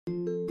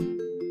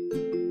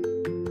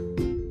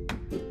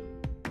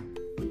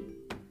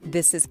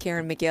This is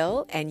Karen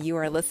McGill, and you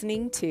are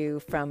listening to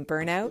From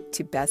Burnout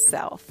to Best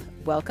Self.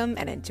 Welcome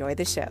and enjoy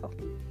the show.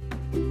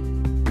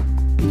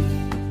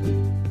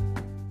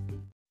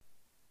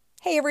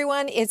 Hey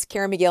everyone, it's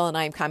Karen McGill and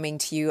I'm coming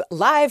to you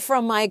live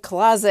from my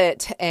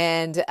closet,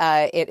 and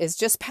it is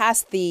just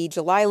past the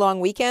July long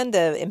weekend,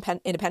 the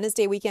Independence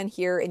Day weekend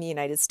here in the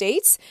United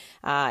States.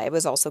 It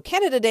was also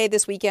Canada Day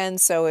this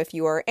weekend, so if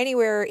you are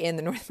anywhere in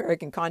the North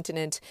American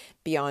continent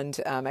beyond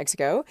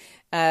Mexico,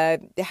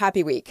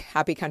 happy week,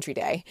 happy country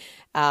day.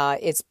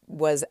 It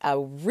was a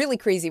really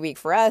crazy week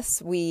for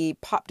us. We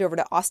popped over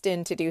to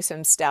Austin to do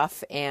some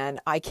stuff, and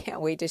I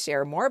can't wait to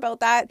share more about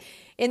that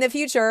in the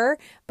future.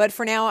 But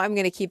for now, I'm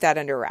going to keep that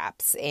under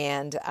wraps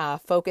and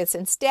focus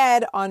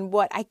instead on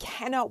what I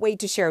cannot wait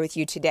to share with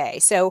you today.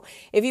 So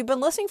if you've been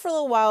listening for a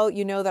little while,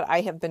 you know that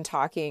I have been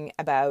talking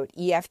about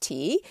EFT,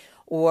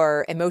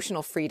 or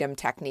emotional freedom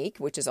technique,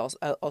 which is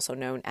also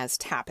known as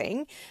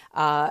tapping.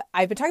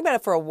 I've been talking about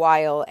it for a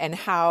while and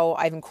how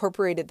I've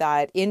incorporated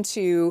that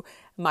into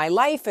my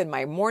life and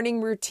my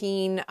morning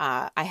routine.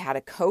 I had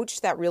a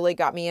coach that really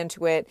got me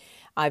into it.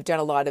 I've done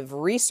a lot of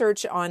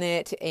research on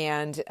it,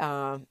 and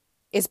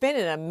it's been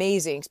an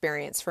amazing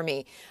experience for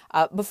me.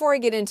 Before I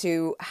get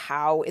into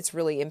how it's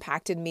really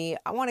impacted me,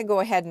 I want to go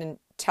ahead and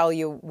tell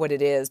you what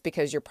it is,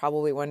 because you're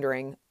probably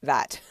wondering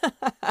that.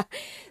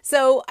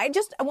 So I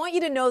want you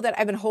to know that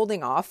I've been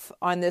holding off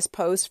on this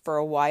post for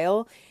a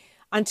while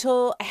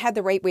until I had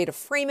the right way to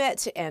frame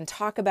it and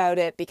talk about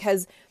it,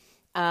 because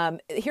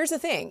here's the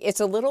thing.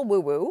 It's a little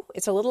woo-woo.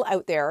 It's a little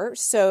out there.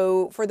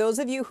 So for those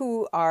of you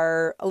who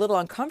are a little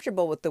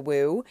uncomfortable with the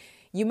woo,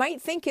 you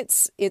might think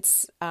it's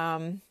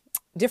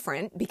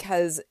different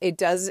because it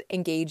does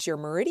engage your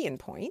meridian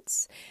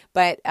points.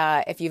 But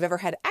if you've ever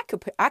had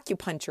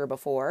acupuncture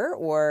before,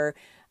 or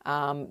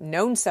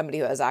known somebody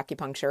who has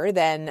acupuncture,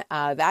 then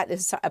that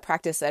is a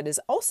practice that is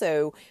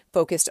also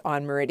focused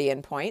on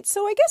meridian points.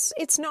 So I guess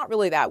it's not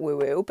really that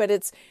woo-woo, but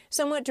it's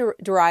somewhat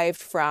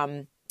derived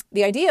from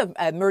the idea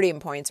of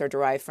meridian points are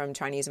derived from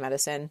Chinese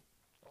medicine.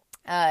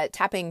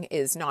 Tapping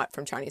is not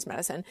from Chinese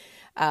medicine,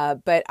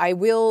 but I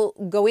will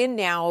go in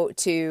now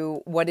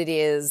to what it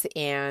is,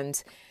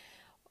 and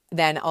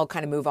then I'll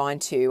kind of move on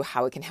to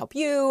how it can help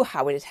you,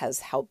 how it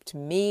has helped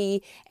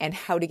me, and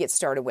how to get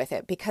started with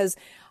it. Because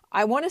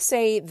I want to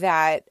say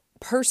that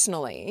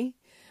personally,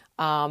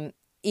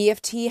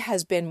 EFT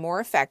has been more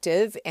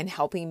effective in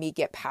helping me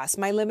get past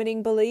my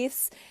limiting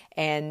beliefs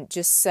and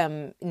just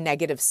some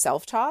negative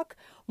self-talk,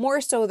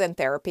 more so than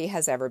therapy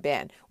has ever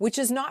been, which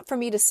is not for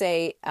me to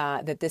say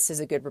that this is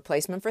a good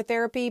replacement for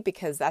therapy,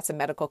 because that's a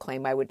medical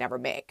claim I would never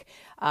make.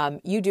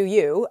 You do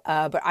you,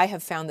 but I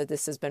have found that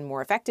this has been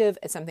more effective.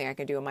 It's something I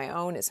can do on my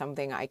own. It's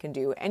something I can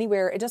do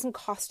anywhere. It doesn't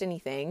cost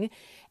anything,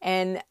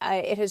 and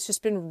it has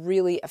just been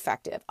really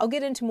effective. I'll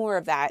get into more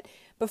of that,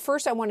 but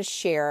first I want to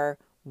share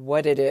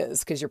what it is,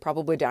 because you're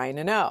probably dying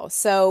to know.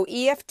 So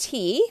EFT,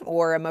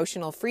 or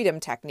emotional freedom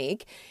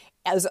technique,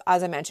 as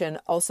I mentioned,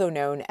 also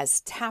known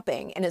as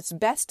tapping, and it's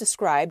best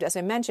described, as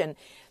I mentioned,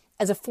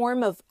 as a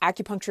form of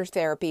acupuncture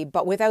therapy,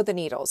 but without the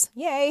needles.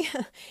 Yay!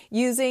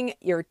 Using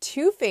your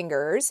two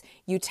fingers,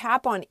 you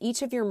tap on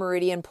each of your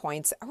meridian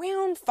points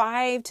around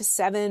 5 to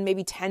 7,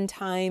 maybe 10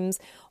 times,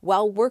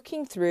 while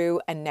working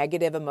through a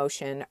negative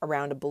emotion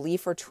around a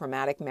belief or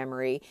traumatic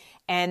memory.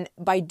 And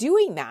by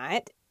doing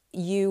that,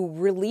 you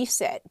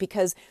release it,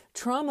 because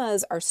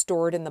traumas are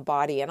stored in the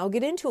body. And I'll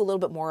get into a little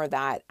bit more of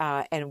that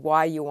and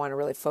why you want to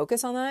really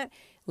focus on that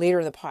later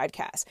in the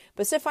podcast.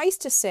 But suffice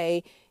to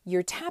say,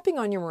 you're tapping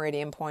on your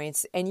meridian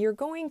points and you're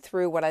going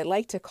through what I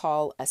like to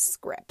call a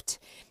script.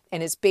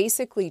 And it's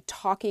basically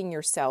talking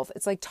yourself.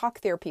 It's like talk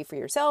therapy for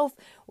yourself,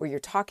 where you're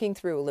talking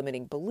through a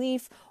limiting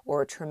belief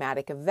or a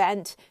traumatic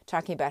event,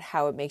 talking about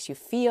how it makes you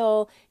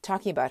feel,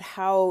 talking about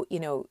how,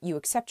 you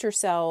accept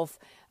yourself,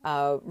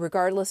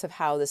 regardless of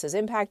how this has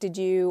impacted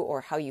you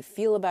or how you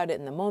feel about it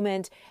in the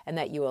moment, and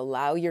that you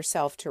allow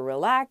yourself to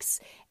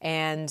relax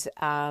and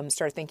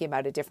start thinking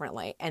about it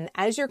differently. And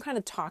as you're kind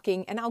of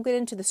talking, and I'll get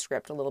into the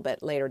script a little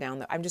bit later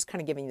down, I'm just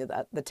kind of giving you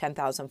the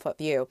 10,000 foot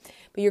view,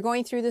 but you're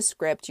going through the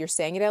script, you're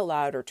saying it out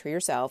loud or to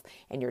yourself,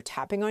 and you're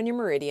tapping on your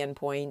meridian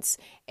points,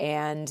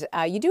 and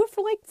you do it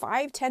for like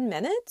 5-10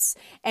 minutes,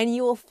 and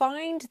you will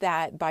find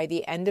that by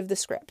the end of the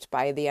script,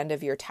 by the end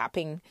of your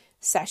tapping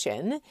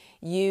session,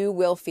 you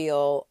will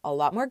feel a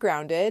lot more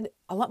grounded,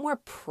 a lot more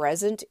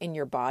present in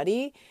your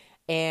body,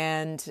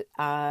 and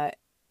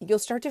you'll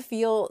start to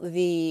feel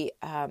the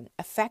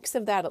effects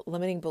of that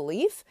limiting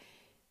belief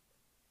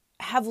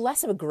have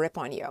less of a grip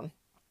on you.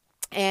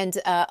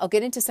 And I'll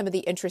get into some of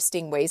the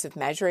interesting ways of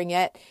measuring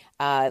it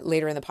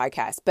later in the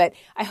podcast. But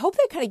I hope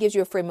that kind of gives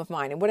you a frame of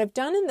mind. And what I've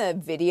done in the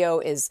video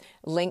is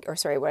what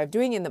I'm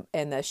doing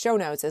in the show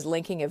notes is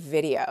linking a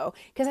video,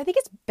 because I think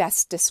it's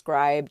best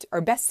described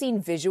or best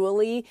seen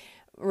visually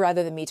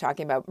rather than me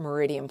talking about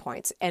meridian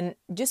points. And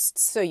just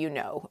so you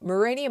know,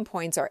 meridian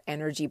points are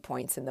energy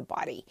points in the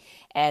body.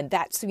 And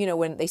that's,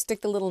 when they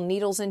stick the little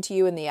needles into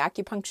you in the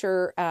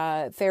acupuncture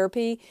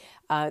therapy,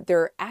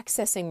 they're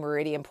accessing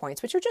meridian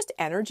points, which are just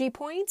energy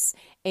points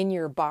in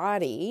your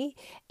body.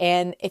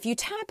 And if you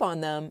tap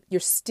on them, you're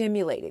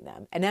stimulating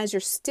them. And as you're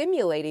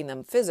stimulating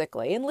them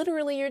physically, and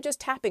literally you're just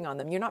tapping on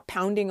them, you're not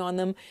pounding on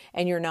them,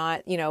 and you're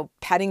not,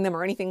 petting them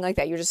or anything like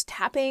that. You're just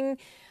tapping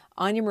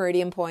on your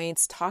meridian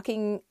points,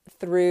 talking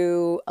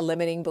through a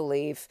limiting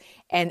belief,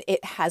 and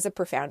it has a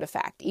profound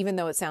effect. Even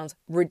though it sounds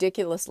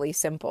ridiculously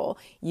simple,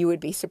 you would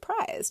be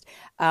surprised.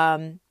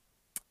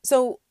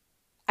 So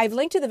I've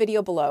linked to the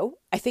video below.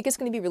 I think it's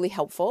going to be really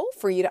helpful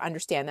for you to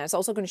understand that. It's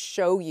also going to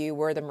show you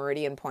where the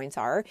meridian points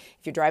are.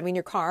 If you're driving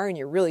your car and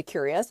you're really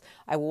curious,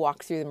 I will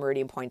walk through the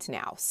meridian points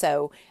now.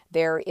 So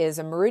there is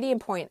a meridian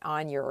point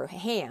on your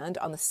hand,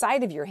 on the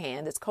side of your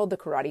hand. It's called the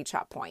karate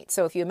chop point.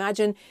 So if you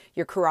imagine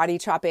you're karate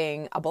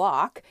chopping a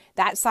block,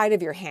 that side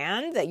of your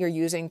hand that you're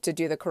using to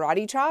do the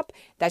karate chop,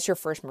 that's your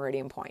first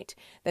meridian point.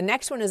 The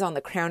next one is on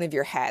the crown of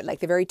your head,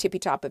 like the very tippy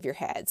top of your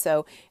head.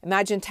 So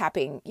imagine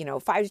tapping,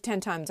 5 to 10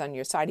 times on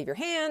your side of your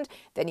hand,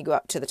 then you go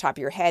up to the top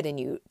of your head and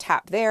you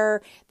tap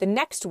there. The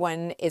next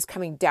one is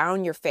coming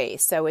down your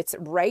face. So it's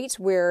right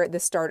where the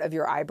start of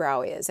your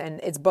eyebrow is, and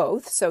it's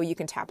both. So you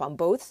can tap on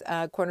both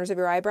corners of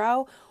your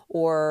eyebrow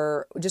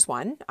or just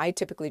one. I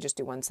typically just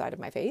do one side of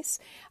my face.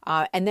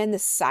 And then the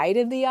side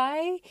of the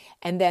eye,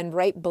 and then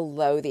right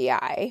below the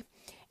eye.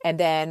 And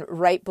then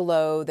right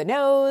below the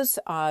nose,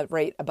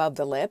 right above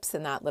the lips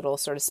in that little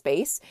sort of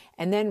space.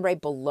 And then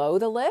right below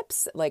the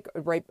lips, like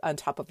right on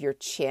top of your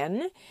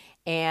chin.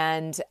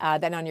 And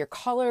then on your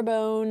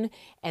collarbone,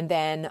 and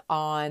then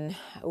on,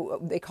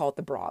 they call it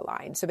the bra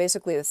line. So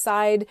basically the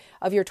side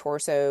of your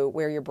torso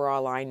where your bra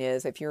line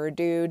is. If you're a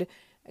dude,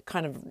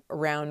 kind of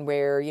around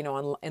where,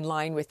 in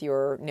line with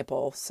your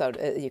nipple, so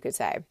you could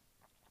say.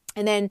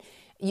 And then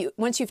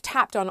once you've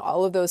tapped on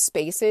all of those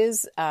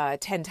spaces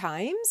 10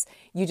 times,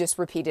 you just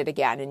repeat it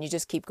again, and you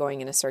just keep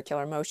going in a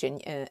circular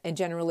motion. And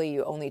generally,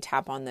 you only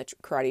tap on the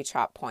karate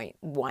chop point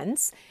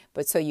once.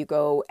 But so you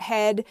go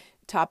head,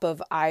 top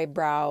of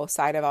eyebrow,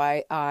 side of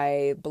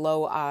eye,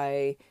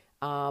 below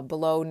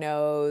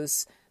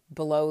nose,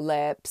 below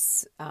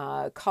lips,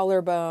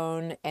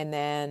 collarbone, and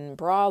then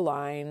bra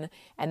line,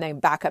 and then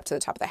back up to the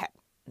top of the head.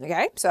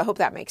 Okay, so I hope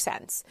that makes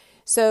sense.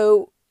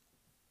 So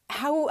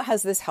how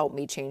has this helped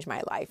me change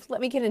my life? Let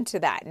me get into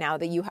that now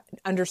that you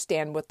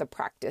understand what the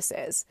practice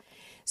is.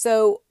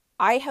 So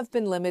I have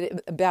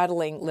been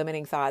battling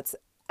limiting thoughts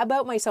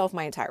about myself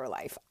my entire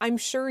life. I'm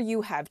sure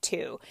you have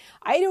too.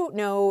 I don't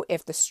know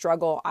if the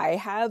struggle I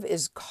have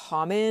is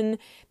common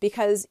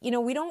because,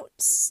 we don't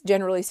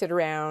generally sit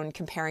around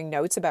comparing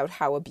notes about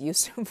how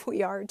abusive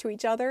we are to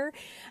each other,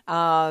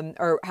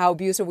 or how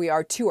abusive we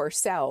are to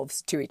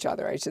ourselves, to each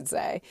other, I should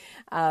say.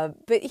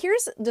 But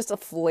here's just a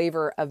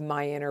flavor of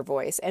my inner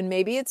voice, and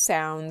maybe it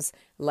sounds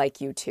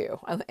like you too.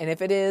 And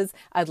if it is,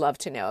 I'd love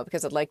to know,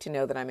 because I'd like to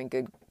know that I'm in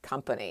good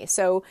company.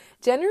 So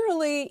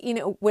generally,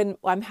 when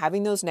I'm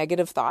having those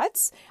negative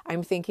thoughts,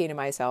 I'm thinking to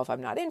myself, I'm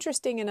not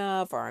interesting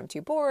enough, or I'm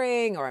too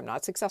boring, or I'm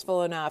not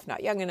successful enough,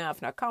 not young enough,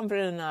 not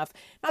confident enough,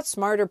 not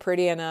smart or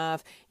pretty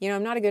enough.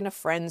 I'm not a good enough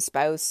friend,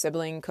 spouse,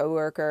 sibling,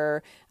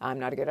 coworker. I'm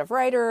not a good enough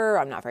writer.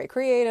 I'm not very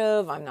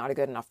creative. I'm not a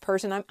good enough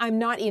person. I'm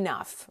not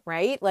enough,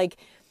 right? Like,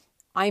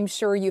 I'm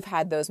sure you've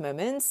had those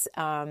moments,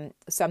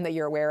 some that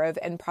you're aware of,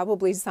 and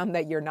probably some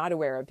that you're not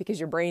aware of, because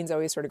your brain's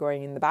always sort of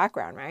going in the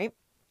background, right?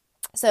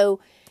 So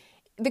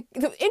the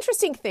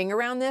interesting thing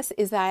around this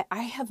is that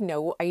I have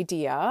no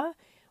idea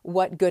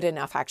what good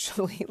enough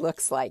actually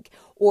looks like,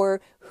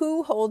 or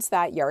who holds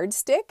that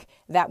yardstick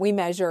that we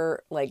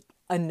measure like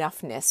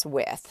enoughness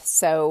with.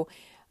 So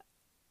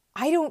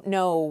I don't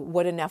know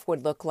what enough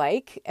would look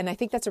like. And I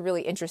think that's a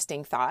really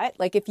interesting thought.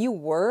 Like, if you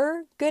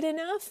were good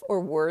enough or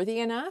worthy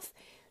enough,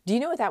 do you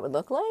know what that would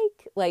look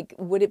like? Like,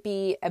 would it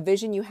be a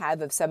vision you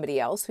have of somebody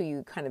else who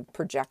you kind of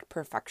project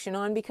perfection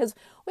on? Because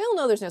we all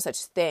know there's no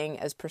such thing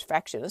as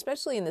perfection,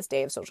 especially in this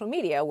day of social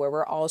media where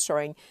we're all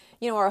showing,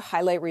 our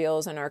highlight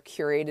reels and our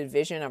curated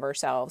vision of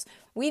ourselves.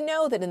 We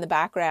know that in the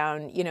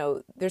background,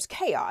 there's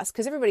chaos,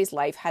 because everybody's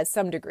life has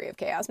some degree of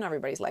chaos. Not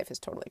everybody's life is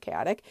totally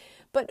chaotic,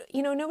 but,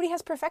 nobody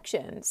has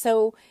perfection.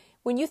 So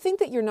when you think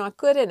that you're not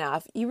good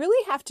enough, you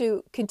really have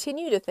to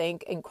continue to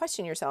think and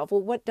question yourself, well,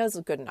 what does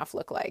good enough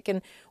look like?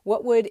 And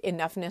what would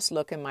enoughness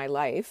look in my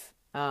life?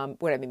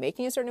 Would I be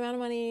making a certain amount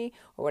of money?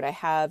 Or would I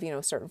have,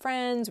 certain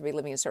friends? Would I be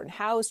living in a certain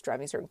house,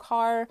 driving a certain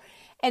car?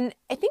 And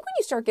I think when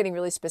you start getting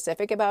really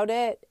specific about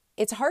it,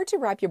 it's hard to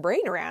wrap your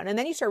brain around. And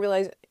then you start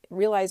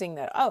realizing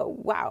that, oh,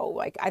 wow,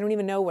 like I don't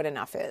even know what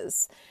enough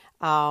is.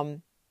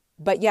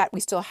 But yet we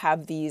still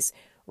have these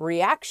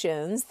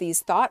reactions, these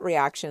thought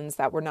reactions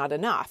that were not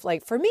enough.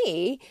 Like for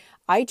me,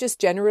 I just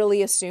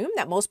generally assume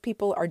that most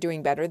people are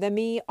doing better than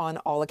me on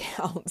all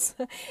accounts.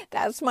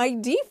 That's my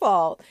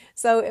default.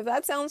 So if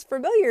that sounds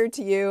familiar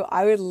to you,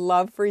 I would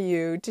love for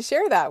you to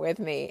share that with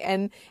me.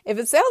 And if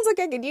it sounds like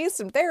I could use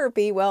some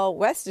therapy, well,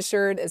 rest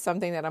assured it's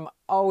something that I'm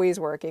always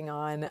working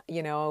on,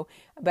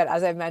 but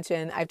as I've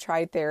mentioned, I've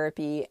tried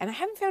therapy and I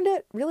haven't found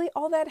it really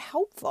all that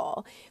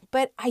helpful,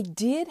 but I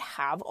did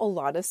have a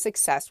lot of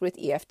success with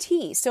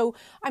EFT. So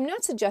I'm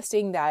not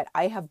suggesting that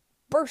I have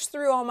burst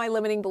through all my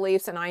limiting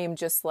beliefs and I am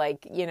just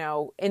like,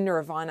 in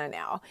nirvana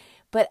now.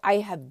 But I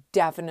have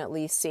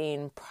definitely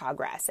seen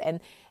progress. And,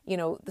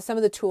 some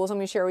of the tools I'm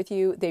going to share with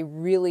you, they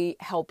really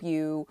help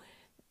you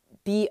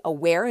be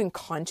aware and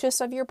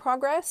conscious of your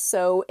progress.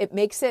 So it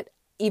makes it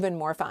even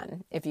more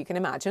fun, if you can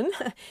imagine.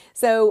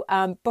 So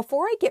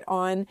before I get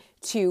on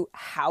to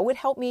how it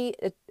helped me,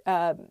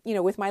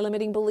 with my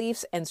limiting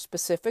beliefs and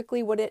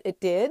specifically what it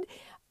did,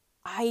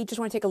 I just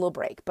want to take a little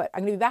break, but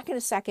I'm going to be back in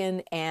a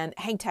second and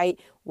hang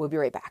tight. We'll be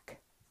right back.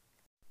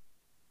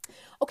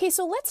 Okay,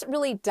 so let's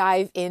really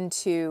dive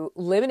into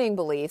limiting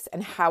beliefs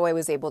and how I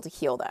was able to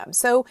heal them.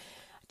 So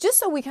just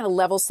so we kind of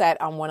level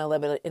set on what a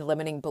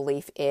limiting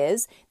belief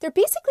is, they're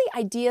basically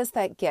ideas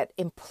that get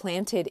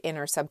implanted in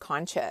our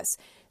subconscious.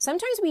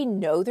 Sometimes we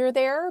know they're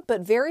there,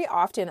 but very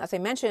often, as I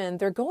mentioned,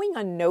 they're going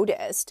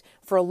unnoticed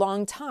for a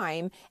long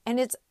time. And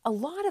it's a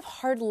lot of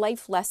hard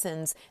life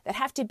lessons that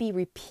have to be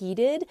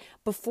repeated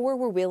before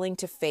we're willing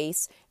to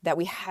face that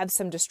we have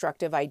some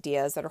destructive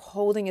ideas that are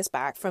holding us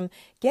back from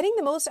getting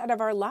the most out of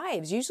our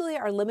lives. Usually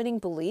our limiting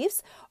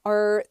beliefs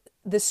are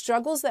the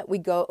struggles that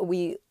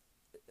we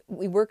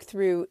work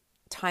through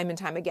time and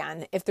time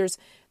again. If there's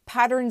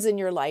patterns in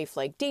your life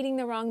like dating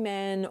the wrong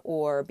men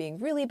or being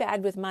really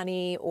bad with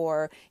money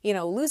or,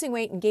 losing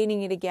weight and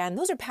gaining it again,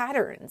 those are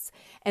patterns.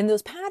 And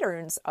those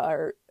patterns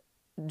are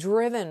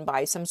driven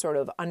by some sort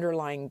of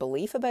underlying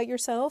belief about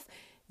yourself.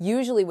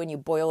 Usually when you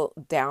boil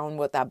down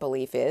what that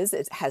belief is,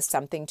 it has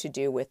something to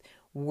do with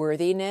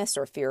worthiness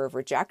or fear of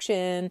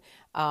rejection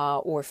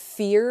or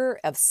fear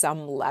of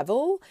some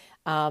level.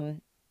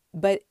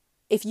 But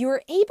if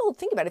you're able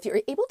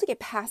to get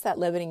past that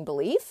limiting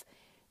belief,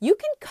 you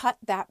can cut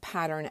that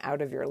pattern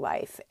out of your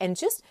life and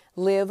just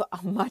live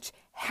a much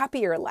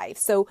happier life.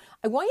 So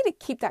I want you to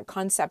keep that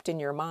concept in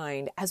your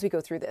mind as we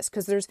go through this,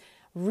 because there's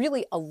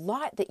really a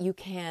lot that you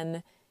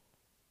can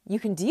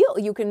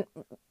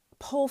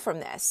pull from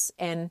this.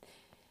 And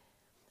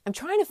I'm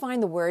trying to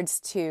find the words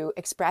to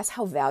express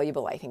how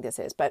valuable I think this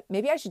is, but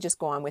maybe I should just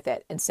go on with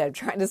it instead of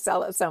trying to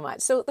sell it so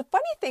much. So the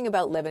funny thing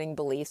about limiting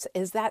beliefs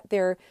is that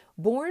they're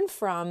born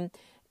from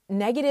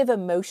negative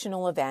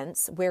emotional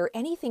events where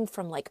anything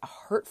from like a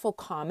hurtful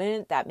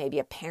comment that maybe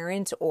a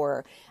parent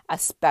or a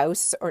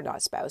spouse, or not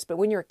a spouse, but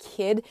when you're a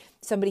kid,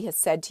 somebody has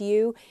said to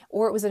you,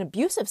 or it was an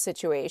abusive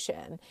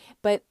situation.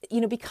 But,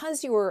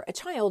 because you were a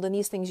child, and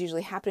these things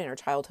usually happen in our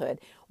childhood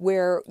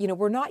where,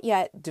 we're not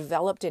yet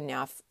developed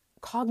enough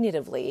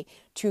cognitively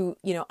to,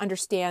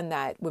 understand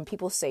that when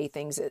people say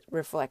things, it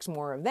reflects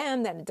more of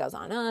them than it does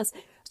on us.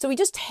 So we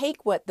just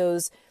take what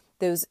those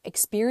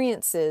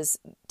experiences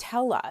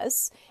tell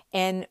us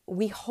and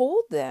we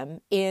hold them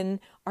in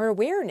our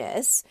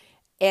awareness.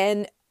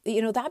 And,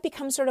 that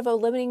becomes sort of a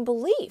limiting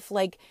belief.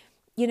 Like,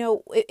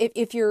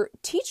 if your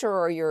teacher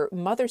or your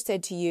mother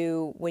said to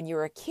you when you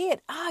were a kid,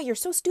 you're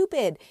so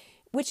stupid,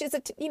 which is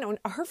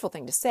a hurtful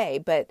thing to say,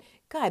 but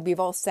God, we've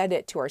all said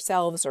it to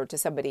ourselves or to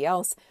somebody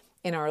else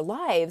in our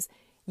lives.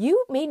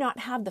 You may not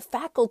have the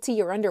faculty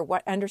or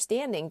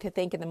understanding to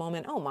think in the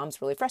moment, oh,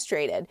 mom's really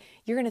frustrated.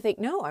 You're going to think,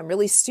 no, I'm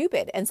really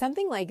stupid. And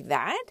something like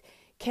that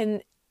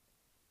can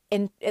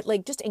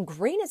just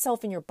ingrain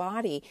itself in your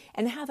body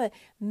and have a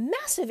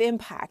massive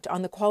impact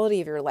on the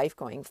quality of your life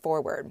going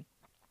forward.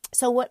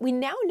 So what we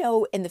now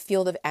know in the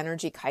field of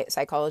energy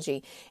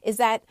psychology is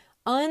that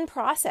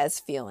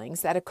unprocessed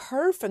feelings that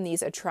occur from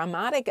these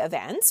traumatic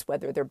events,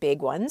 whether they're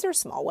big ones or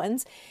small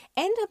ones,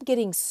 end up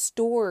getting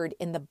stored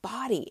in the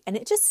body, and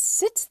it just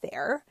sits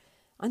there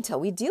until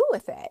we deal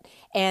with it.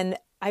 And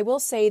I will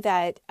say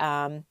that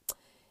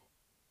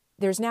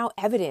there's now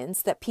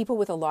evidence that people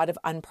with a lot of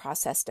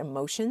unprocessed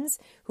emotions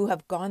who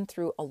have gone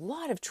through a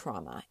lot of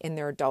trauma in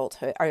their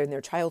adulthood or in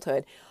their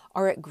childhood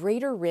are at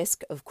greater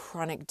risk of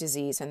chronic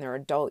disease in their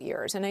adult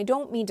years. And I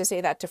don't mean to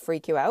say that to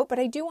freak you out, but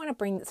I do want to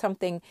bring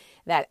something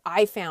that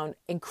I found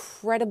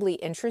incredibly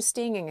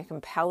interesting and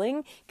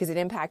compelling because it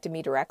impacted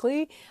me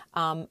directly.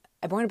 I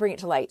want to bring it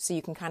to light so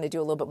you can kind of do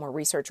a little bit more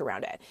research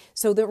around it.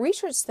 So the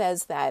research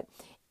says that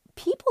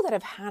people that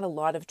have had a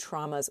lot of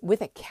traumas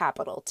with a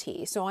capital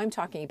T, so I'm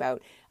talking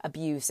about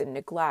abuse and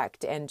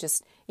neglect and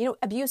just,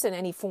 abuse in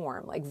any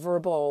form, like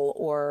verbal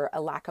or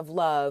a lack of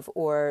love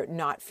or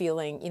not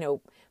feeling,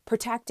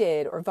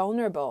 protected or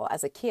vulnerable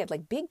as a kid,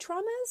 like big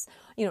traumas,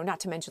 not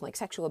to mention like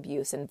sexual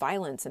abuse and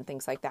violence and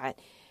things like that.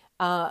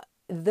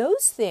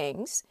 Those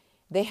things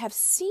they have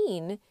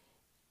seen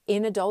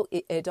in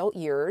adult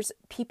years,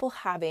 people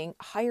having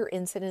higher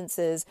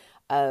incidences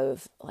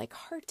of like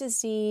heart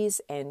disease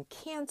and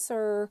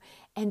cancer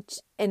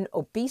and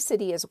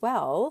obesity as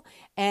well.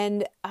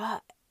 And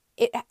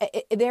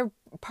they're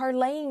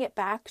parlaying it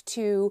back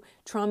to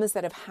traumas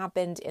that have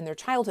happened in their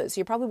childhood. So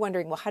you're probably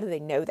wondering, well, how do they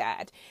know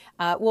that?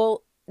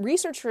 Well,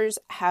 researchers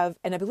have,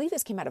 and I believe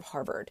this came out of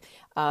Harvard,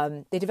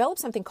 they developed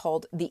something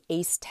called the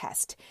ACE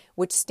test,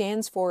 which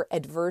stands for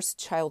Adverse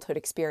Childhood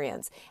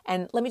Experience.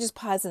 And let me just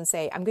pause and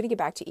say, I'm going to get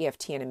back to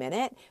EFT in a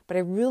minute, but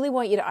I really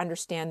want you to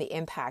understand the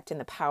impact and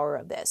the power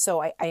of this.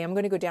 So I am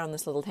going to go down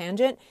this little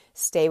tangent.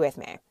 Stay with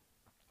me.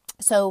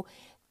 So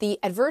the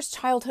Adverse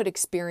Childhood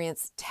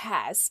Experience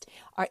test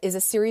is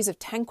a series of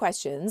 10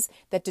 questions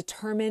that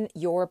determine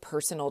your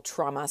personal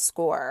trauma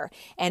score.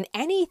 And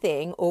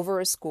anything over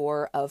a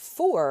score of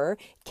 4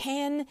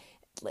 can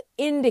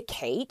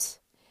indicate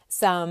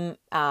some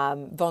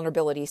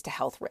vulnerabilities to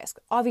health risk.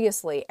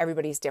 Obviously,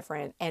 everybody's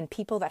different, and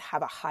people that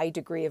have a high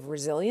degree of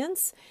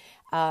resilience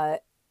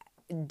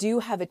do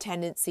have a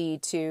tendency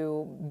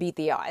to beat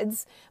the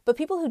odds, but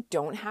people who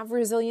don't have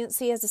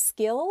resiliency as a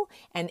skill,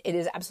 and it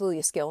is absolutely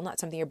a skill, not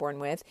something you're born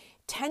with,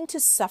 tend to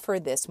suffer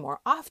this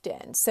more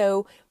often.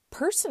 So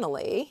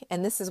personally,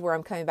 and this is where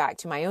I'm coming back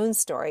to my own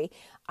story,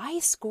 I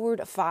scored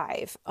a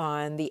 5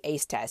 on the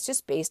ACE test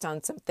just based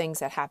on some things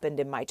that happened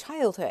in my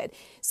childhood.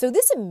 So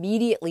this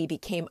immediately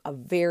became a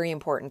very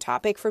important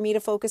topic for me to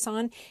focus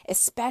on,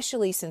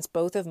 especially since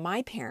both of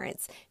my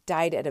parents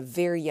died at a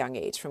very young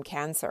age from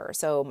cancer.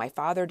 So my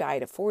father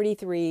died at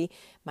 43,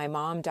 my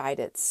mom died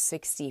at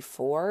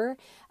 64.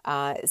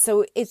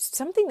 So it's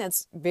something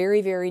that's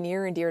very, very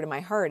near and dear to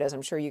my heart, as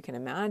I'm sure you can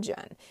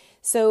imagine.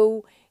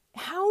 So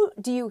how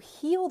do you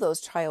heal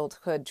those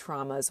childhood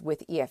traumas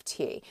with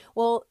EFT?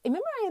 Well,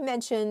 remember I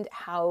mentioned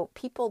how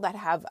people that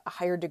have a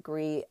higher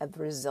degree of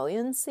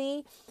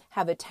resiliency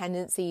have a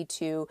tendency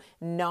to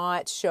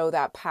not show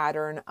that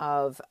pattern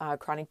of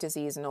chronic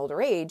disease in older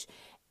age.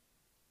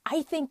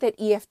 I think that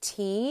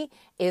EFT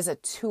is a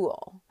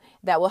tool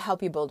that will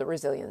help you build a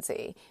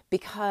resiliency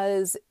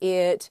because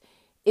it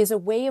is a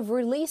way of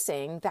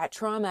releasing that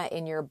trauma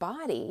in your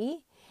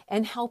body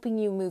and helping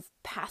you move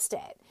past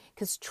it.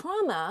 Because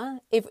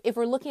trauma, if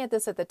we're looking at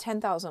this at the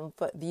 10,000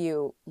 foot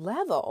view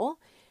level,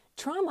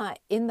 trauma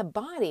in the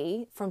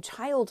body from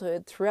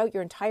childhood throughout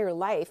your entire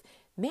life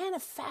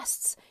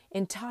manifests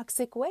in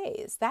toxic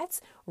ways. That's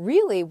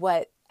really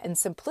what, in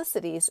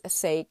simplicity's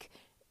sake,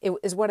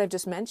 is what I've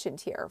just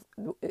mentioned here,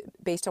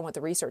 based on what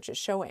the research is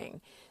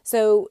showing.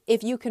 So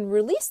if you can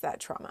release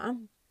that trauma,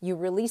 you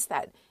release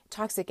that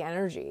toxic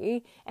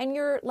energy, and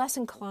you're less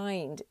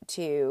inclined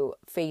to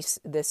face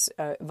this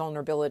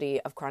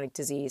vulnerability of chronic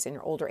disease in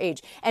your older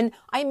age. And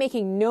I'm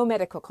making no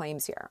medical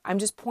claims here. I'm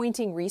just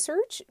pointing to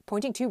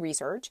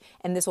research,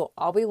 and this will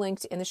all be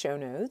linked in the show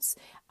notes,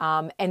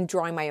 and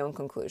drawing my own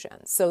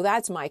conclusions. So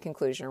that's my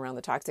conclusion around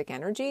the toxic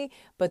energy,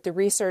 but the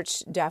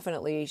research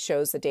definitely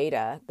shows the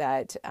data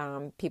that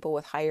people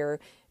with higher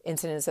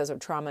incidences of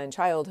trauma in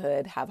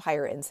childhood have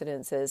higher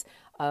incidences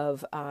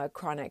of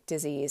chronic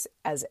disease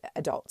as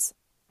adults.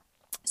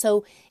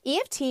 So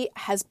EFT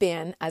has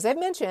been, as I've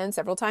mentioned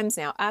several times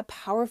now, a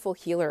powerful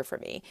healer for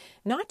me,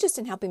 not just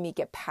in helping me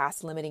get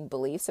past limiting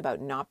beliefs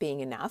about not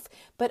being enough,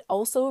 but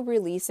also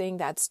releasing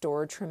that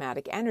stored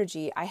traumatic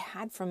energy I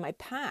had from my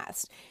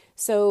past.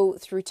 So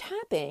through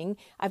tapping,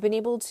 I've been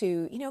able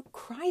to,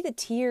 cry the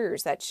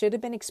tears that should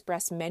have been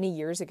expressed many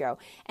years ago.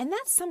 And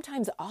that's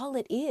sometimes all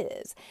it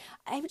is.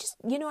 I just,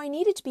 I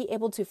needed to be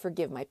able to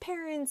forgive my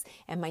parents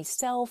and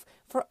myself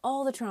for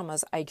all the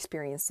traumas I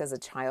experienced as a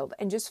child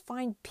and just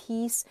find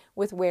peace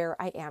with where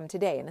I am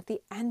today. And at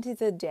the end of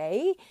the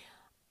day,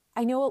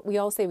 I know we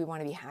all say we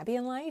want to be happy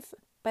in life,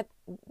 but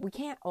we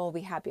can't all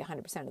be happy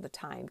 100% of the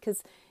time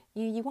because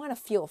you want to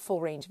feel a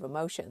full range of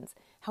emotions.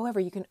 However,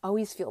 you can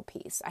always feel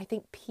peace. I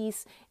think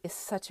peace is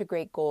such a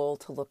great goal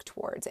to look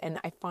towards. And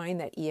I find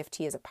that EFT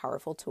is a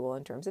powerful tool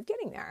in terms of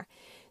getting there.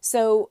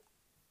 So,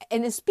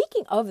 and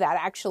speaking of that,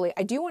 actually,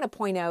 I do want to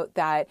point out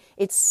that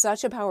it's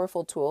such a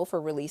powerful tool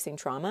for releasing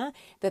trauma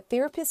that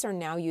therapists are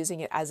now using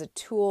it as a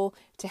tool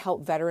to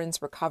help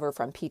veterans recover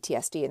from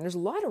PTSD. And there's a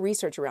lot of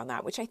research around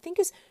that, which I think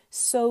is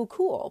so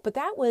cool. But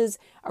that was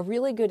a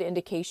really good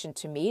indication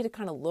to me to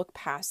kind of look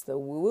past the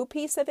woo-woo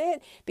piece of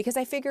it, because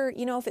I figure,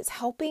 if it's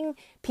helping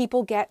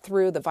people get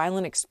through the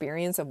violent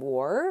experience of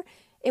war,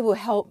 it will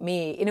help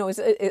me. It's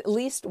at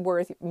least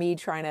worth me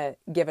trying to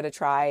give it a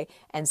try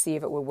and see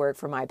if it would work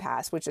for my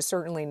past, which is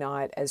certainly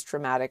not as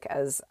traumatic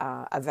as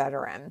a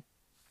veteran.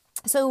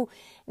 So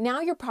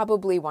now you're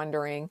probably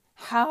wondering,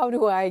 how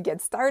do I get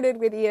started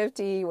with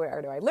EFT?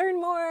 Where do I learn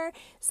more?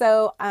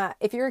 So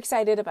if you're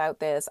excited about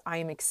this,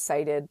 I'm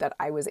excited that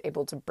I was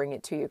able to bring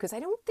it to you because I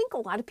don't think a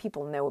lot of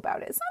people know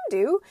about it. Some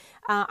do.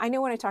 I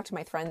know when I talk to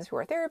my friends who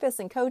are therapists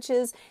and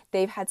coaches,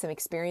 they've had some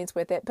experience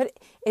with it, but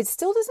it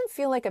still doesn't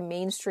feel like a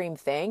mainstream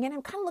thing. And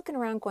I'm kind of looking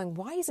around going,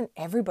 why isn't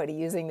everybody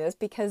using this?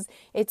 Because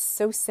it's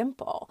so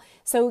simple.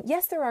 So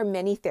yes, there are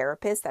many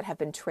therapists that have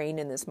been trained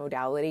in this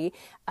modality,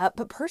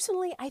 but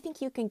personally, I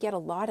think you can get a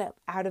lot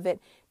out of it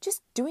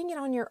just doing it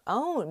on your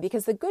own,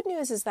 because the good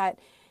news is that,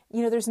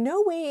 there's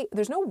no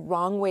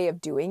wrong way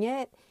of doing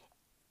it.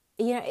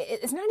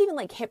 it's not even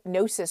like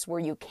hypnosis where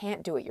you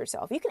can't do it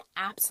yourself. You can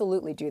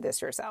absolutely do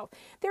this yourself.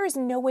 There is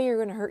no way you're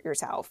going to hurt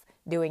yourself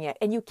doing it,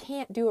 and you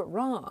can't do it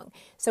wrong.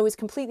 So it's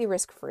completely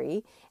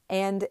risk-free.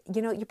 And,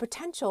 your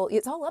potential,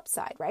 it's all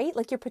upside, right?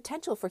 Like your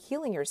potential for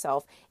healing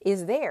yourself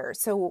is there.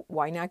 So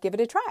why not give it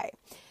a try?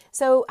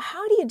 So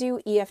how do you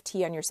do EFT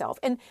on yourself?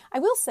 And I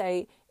will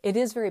say it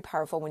is very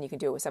powerful when you can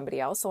do it with somebody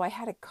else. So I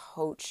had a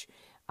coach,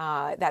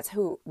 that's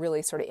who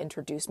really sort of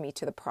introduced me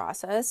to the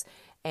process.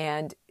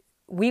 And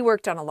we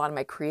worked on a lot of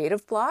my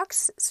creative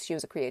blocks. She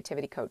was a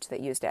creativity coach that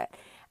used it.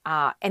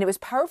 And it was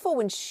powerful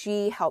when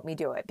she helped me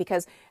do it,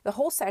 because the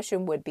whole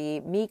session would be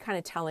me kind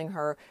of telling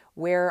her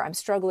where I'm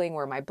struggling,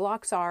 where my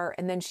blocks are.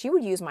 And then she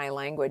would use my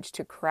language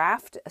to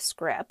craft a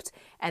script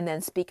and then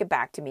speak it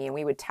back to me, and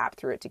we would tap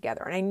through it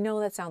together. And I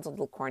know that sounds a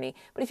little corny,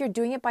 but if you're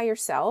doing it by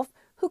yourself,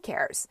 who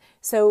cares?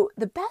 So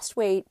the best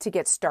way to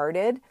get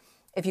started,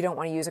 if you don't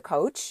want to use a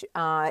coach,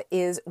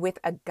 is with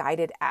a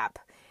guided app.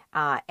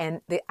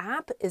 And the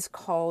app is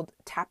called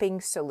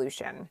Tapping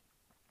Solution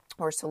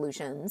or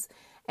Solutions,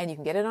 and you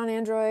can get it on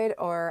Android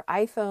or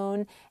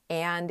iPhone,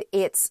 and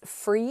it's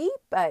free,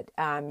 but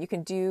you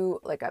can do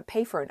like a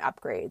pay for an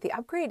upgrade. The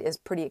upgrade is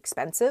pretty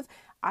expensive.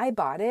 I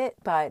bought it,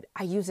 but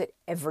I use it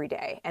every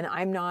day, and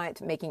I'm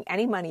not making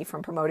any money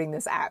from promoting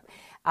this app,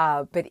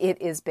 but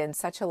it has been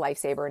such a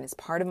lifesaver, and it's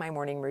part of my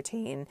morning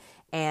routine.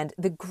 And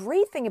the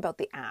great thing about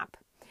the app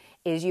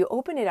is you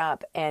open it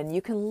up and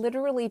you can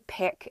literally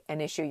pick an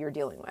issue you're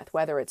dealing with,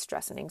 whether it's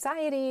stress and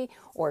anxiety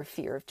or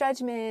fear of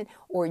judgment,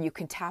 or you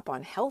can tap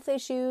on health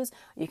issues,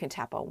 you can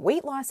tap on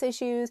weight loss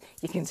issues,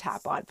 you can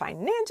tap on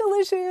financial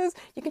issues,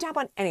 you can tap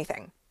on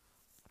anything.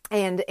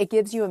 And it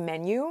gives you a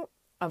menu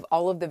of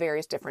all of the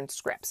various different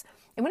scripts.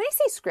 And when I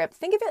say script,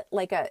 think of it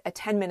like a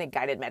 10-minute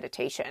guided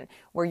meditation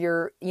where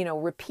you're,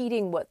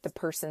 repeating what the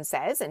person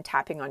says and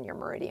tapping on your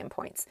meridian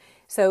points.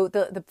 So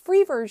the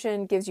free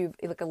version gives you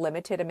like a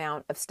limited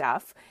amount of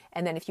stuff.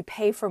 And then if you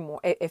pay for more,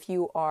 if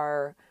you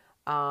are,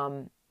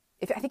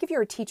 if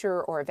you're a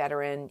teacher or a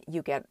veteran,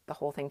 you get the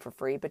whole thing for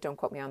free, but don't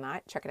quote me on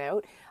that. Check it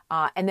out.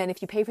 And then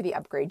if you pay for the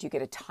upgrade, you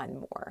get a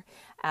ton more,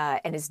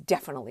 and it's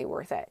definitely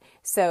worth it.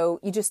 So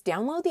you just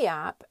download the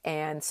app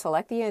and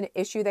select the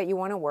issue that you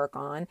want to work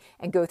on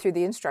and go through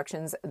the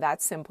instructions.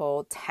 That's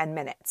simple, 10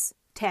 minutes.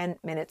 10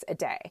 minutes a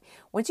day.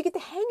 Once you get the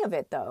hang of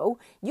it, though,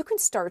 you can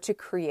start to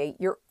create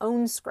your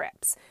own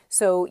scripts.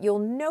 So you'll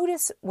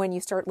notice when you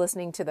start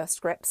listening to the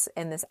scripts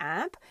in this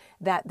app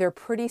that they're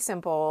pretty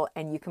simple,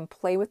 and you can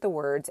play with the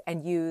words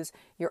and use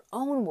your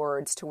own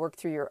words to work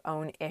through your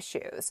own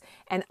issues.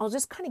 And I'll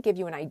just kind of give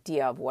you an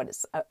idea of what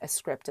a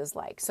script is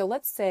like. So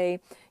let's say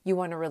you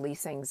want to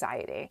release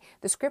anxiety.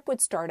 The script would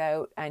start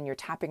out and you're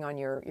tapping on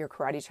your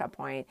karate chop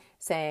point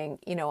saying,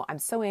 I'm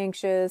so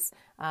anxious.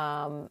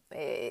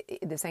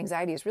 This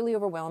anxiety is really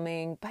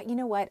overwhelming, but you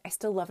know what? I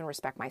still love and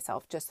respect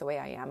myself just the way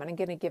I am. And I'm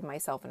going to give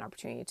myself an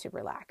opportunity to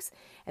relax.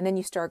 And then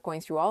you start going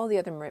through all the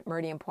other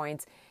meridian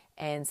points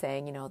and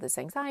saying, this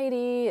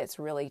anxiety, it's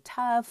really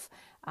tough.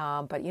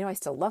 But I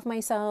still love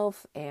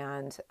myself.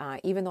 And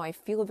even though I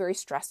feel very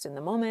stressed in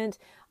the moment,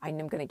 I'm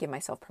going to give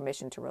myself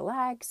permission to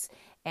relax.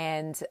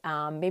 And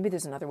maybe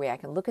there's another way I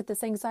can look at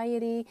this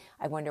anxiety.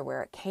 I wonder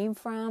where it came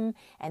from.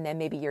 And then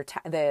maybe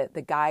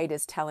the guide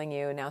is telling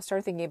you, now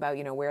start thinking about,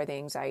 where the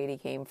anxiety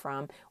came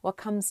from, what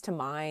comes to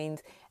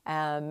mind.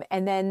 And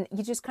then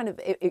you just kind of,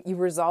 you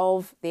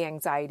resolve the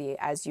anxiety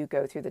as you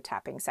go through the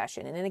tapping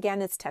session. And then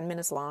again, it's 10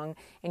 minutes long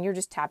and you're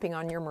just tapping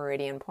on your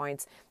meridian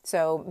points.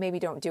 So maybe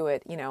don't do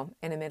it,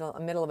 in the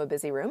middle of a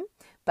busy room,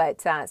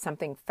 but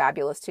something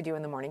fabulous to do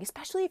in the morning,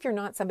 especially if you're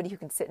not somebody who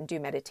can sit and do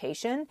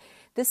meditation.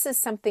 This is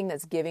something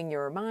that's giving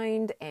your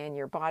mind and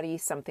your body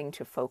something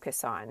to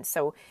focus on.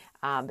 So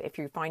if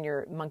you find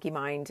your monkey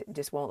mind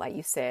just won't let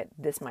you sit,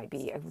 this might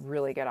be a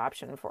really good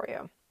option for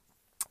you.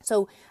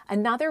 So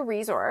another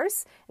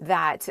resource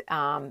that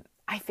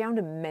I found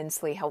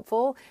immensely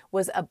helpful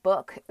was a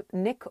book.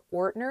 Nick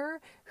Ortner,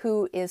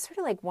 who is sort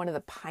of like one of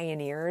the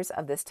pioneers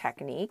of this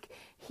technique,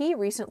 he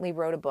recently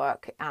wrote a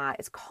book.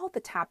 It's called The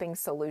Tapping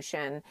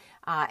Solution,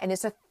 and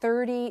it's a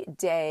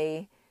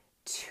 30-day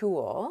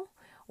tool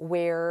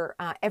where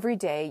every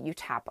day you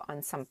tap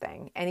on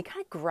something, and it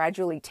kind of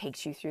gradually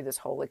takes you through this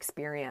whole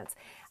experience.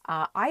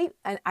 I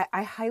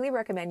highly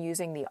recommend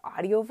using the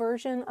audio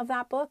version of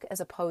that book as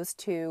opposed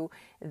to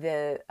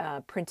the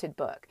printed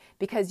book,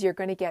 because you're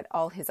going to get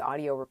all his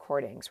audio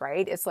recordings,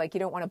 right? It's like you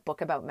don't want a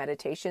book about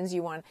meditations.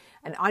 You want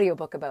an audio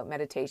book about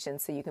meditation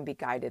so you can be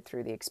guided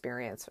through the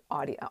experience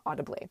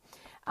audibly.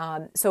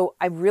 So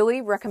I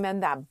really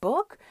recommend that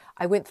book.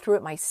 I went through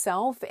it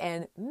myself,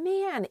 and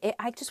man,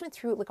 I just went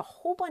through like a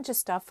whole bunch of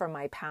stuff from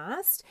my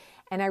past.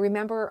 And I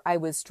remember I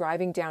was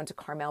driving down to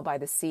Carmel by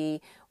the Sea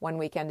one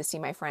weekend to see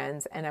my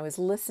friends, and I was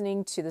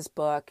listening to this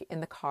book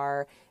in the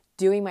car,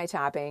 doing my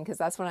tapping, because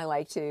that's when I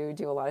like to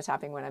do a lot of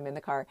tapping, when I'm in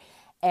the car.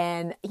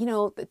 And,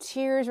 the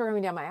tears were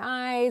coming down my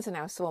eyes, and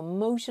I was so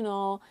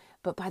emotional.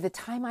 But by the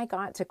time I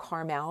got to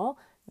Carmel,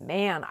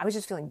 man, I was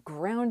just feeling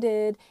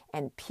grounded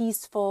and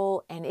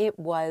peaceful, and it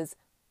was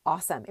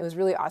awesome. It was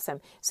really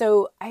awesome.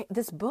 So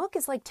this book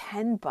is like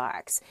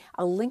 $10.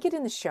 I'll link it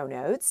in the show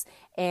notes.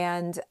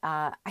 And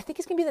I think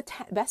it's going to be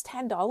the best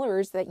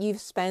 $10 that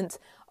you've spent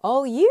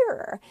all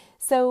year.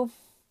 So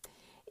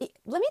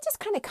let me just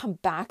kind of come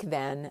back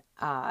then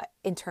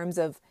in terms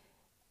of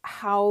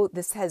how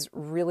this has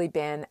really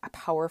been a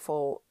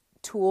powerful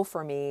tool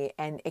for me,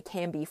 and it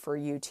can be for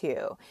you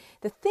too.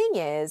 The thing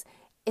is,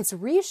 it's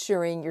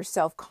reassuring your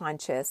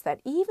self-conscious that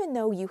even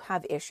though you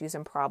have issues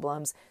and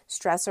problems,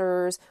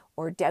 stressors,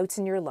 or doubts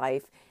in your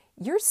life,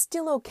 you're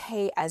still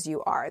okay as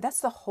you are. That's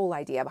the whole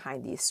idea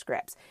behind these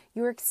scripts.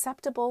 You're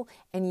acceptable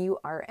and you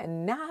are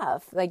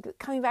enough. Like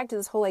coming back to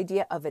this whole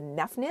idea of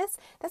enoughness,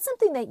 that's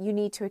something that you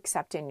need to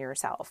accept in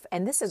yourself.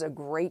 And this is a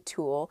great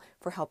tool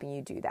for helping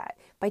you do that.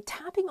 By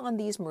tapping on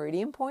these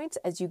meridian points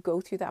as you go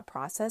through that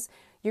process,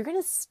 you're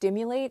going to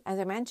stimulate, as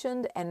I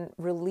mentioned, and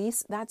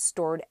release that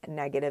stored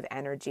negative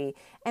energy.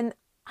 And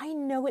I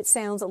know it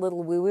sounds a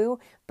little woo-woo,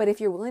 but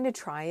if you're willing to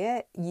try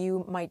it,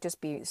 you might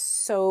just be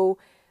so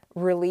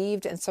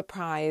relieved and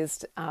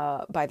surprised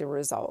by the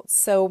results.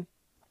 So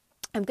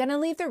I'm going to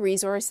leave the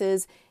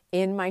resources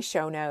in my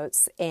show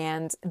notes,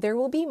 and there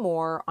will be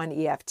more on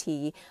EFT.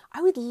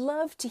 I would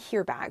love to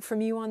hear back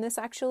from you on this,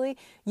 actually.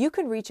 You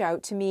can reach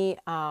out to me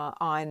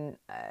on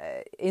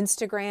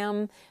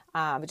Instagram,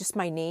 just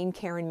my name,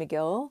 Karen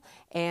McGill,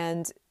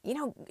 and,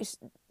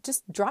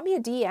 just drop me a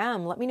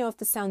DM. Let me know if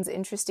this sounds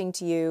interesting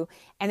to you.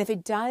 And if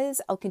it does,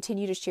 I'll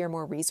continue to share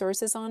more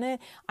resources on it.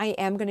 I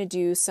am going to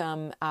do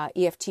some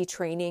EFT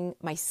training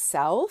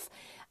myself.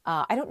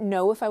 I don't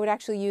know if I would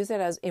actually use it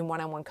as in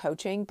one-on-one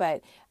coaching,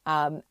 but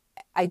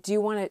I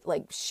do want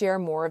to share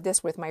more of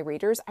this with my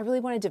readers. I really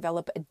want to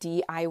develop a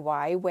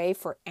DIY way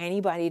for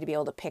anybody to be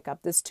able to pick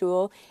up this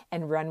tool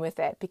and run with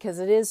it, because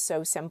it is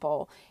so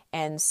simple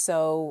and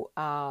so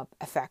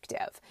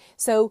effective.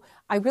 So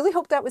I really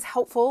hope that was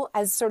helpful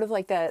as sort of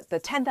like the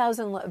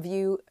 10,000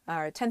 view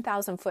or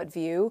 10,000 foot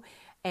view.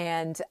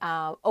 And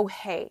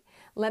hey,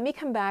 let me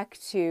come back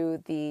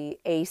to the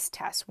ACE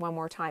test one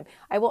more time.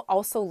 I will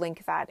also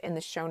link that in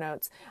the show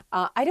notes.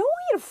 I don't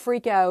want you to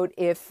freak out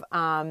if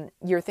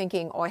you're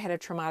thinking, I had a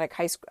traumatic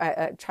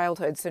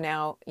childhood, so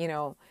now,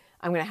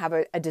 I'm going to have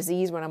a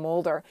disease when I'm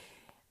older.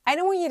 I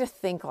don't want you to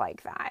think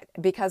like that,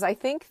 because I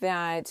think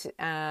that,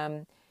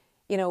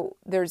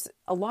 there's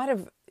a lot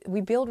of,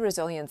 we build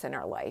resilience in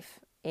our life.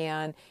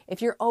 And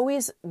if you're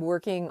always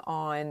working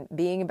on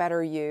being a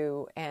better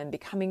you and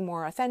becoming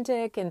more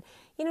authentic and,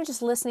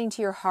 just listening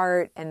to your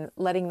heart and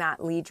letting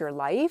that lead your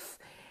life,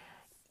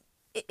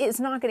 it's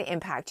not going to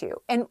impact you.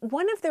 And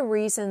one of the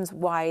reasons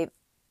why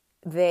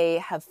they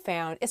have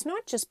found, it's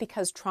not just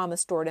because trauma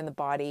stored in the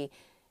body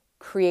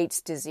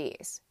creates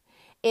disease.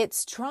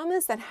 It's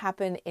traumas that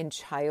happen in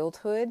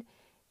childhood,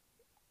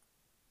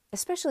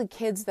 especially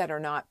kids that are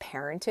not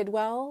parented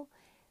well.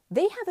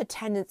 They have a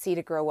tendency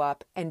to grow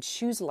up and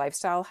choose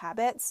lifestyle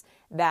habits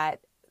that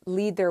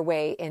lead their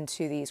way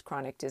into these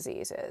chronic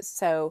diseases.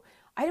 So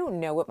I don't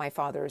know what my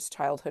father's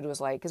childhood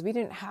was like, because we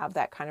didn't have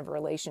that kind of a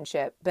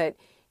relationship, but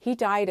he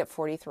died at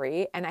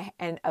 43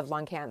 and of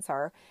lung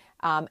cancer,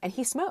 and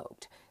he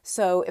smoked.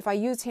 So if I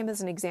use him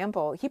as an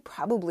example, he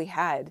probably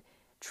had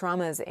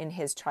traumas in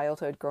his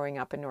childhood growing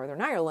up in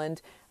Northern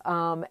Ireland,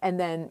 and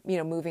then,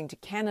 moving to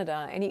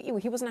Canada, and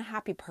he wasn't a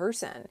happy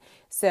person.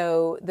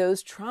 So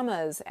those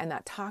traumas and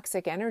that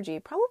toxic energy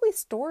probably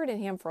stored in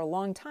him for a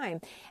long time,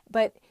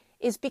 but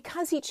it's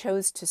because he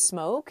chose to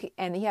smoke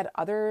and he had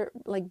other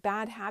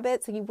bad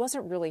habits, and he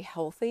wasn't really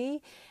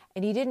healthy,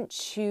 and he didn't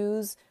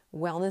choose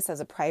wellness as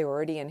a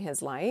priority in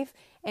his life.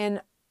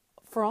 And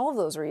for all of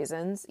those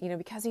reasons,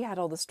 because he had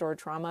all the stored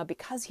trauma,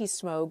 because he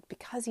smoked,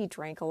 because he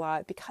drank a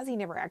lot, because he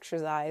never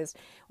exercised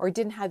or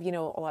didn't have, a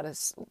lot of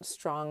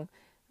strong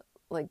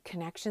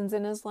connections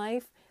in his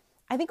life,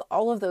 I think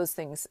all of those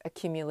things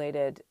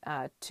accumulated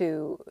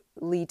to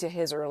lead to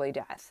his early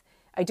death.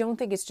 I don't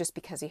think it's just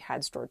because he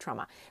had stored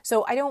trauma.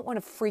 So I don't want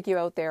to freak you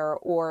out there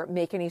or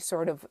make any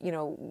sort of,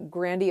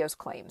 grandiose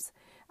claims.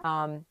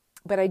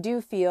 But I do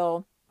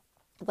feel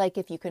like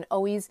if you can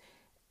always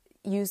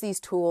use these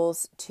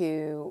tools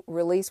to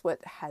release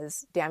what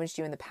has damaged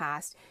you in the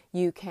past,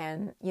 you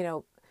can,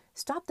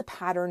 stop the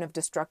pattern of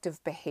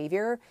destructive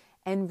behavior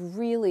and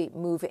really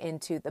move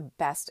into the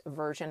best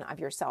version of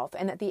yourself.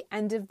 And at the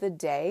end of the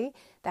day,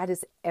 that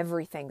is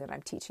everything that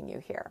I'm teaching you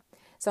here.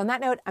 So on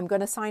that note, I'm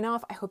going to sign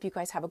off. I hope you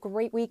guys have a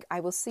great week. I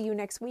will see you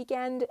next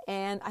weekend.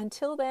 And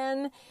until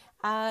then,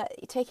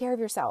 take care of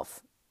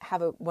yourself.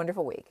 Have a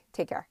wonderful week.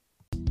 Take care.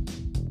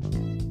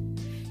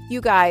 You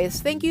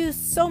guys, thank you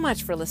so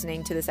much for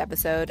listening to this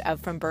episode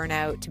of From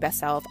Burnout to Best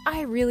Self.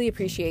 I really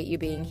appreciate you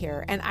being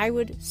here, and I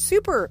would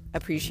super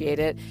appreciate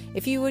it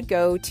if you would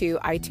go to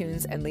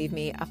iTunes and leave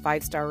me a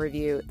 5-star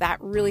review. That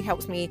really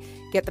helps me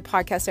get the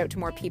podcast out to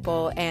more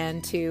people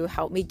and to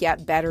help me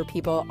get better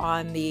people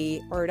on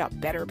the, or not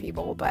better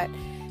people, but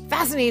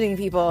fascinating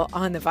people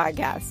on the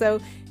podcast. So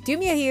do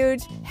me a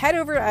huge, head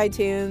over to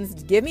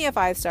iTunes, give me a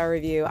 5-star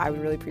review. I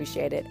would really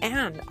appreciate it.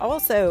 And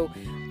also,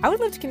 I would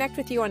love to connect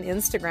with you on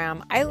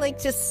Instagram. I like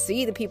to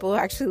see the people who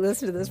actually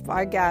listen to this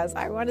podcast.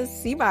 I want to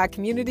see my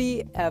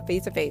community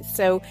face to face.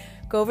 So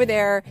go over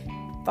there,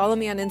 follow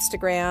me on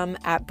Instagram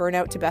at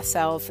Burnout to Best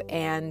Self,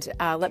 and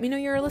let me know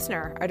you're a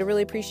listener. I'd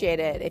really appreciate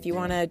it. If you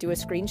want to do a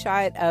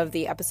screenshot of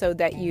the episode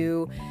that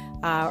you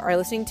are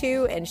listening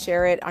to and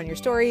share it on your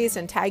stories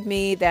and tag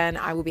me, then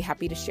I will be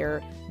happy to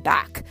share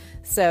back.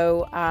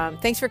 So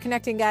thanks for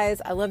connecting,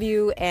 guys. I love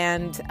you,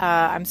 and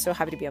I'm so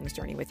happy to be on this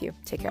journey with you.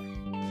 Take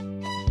care.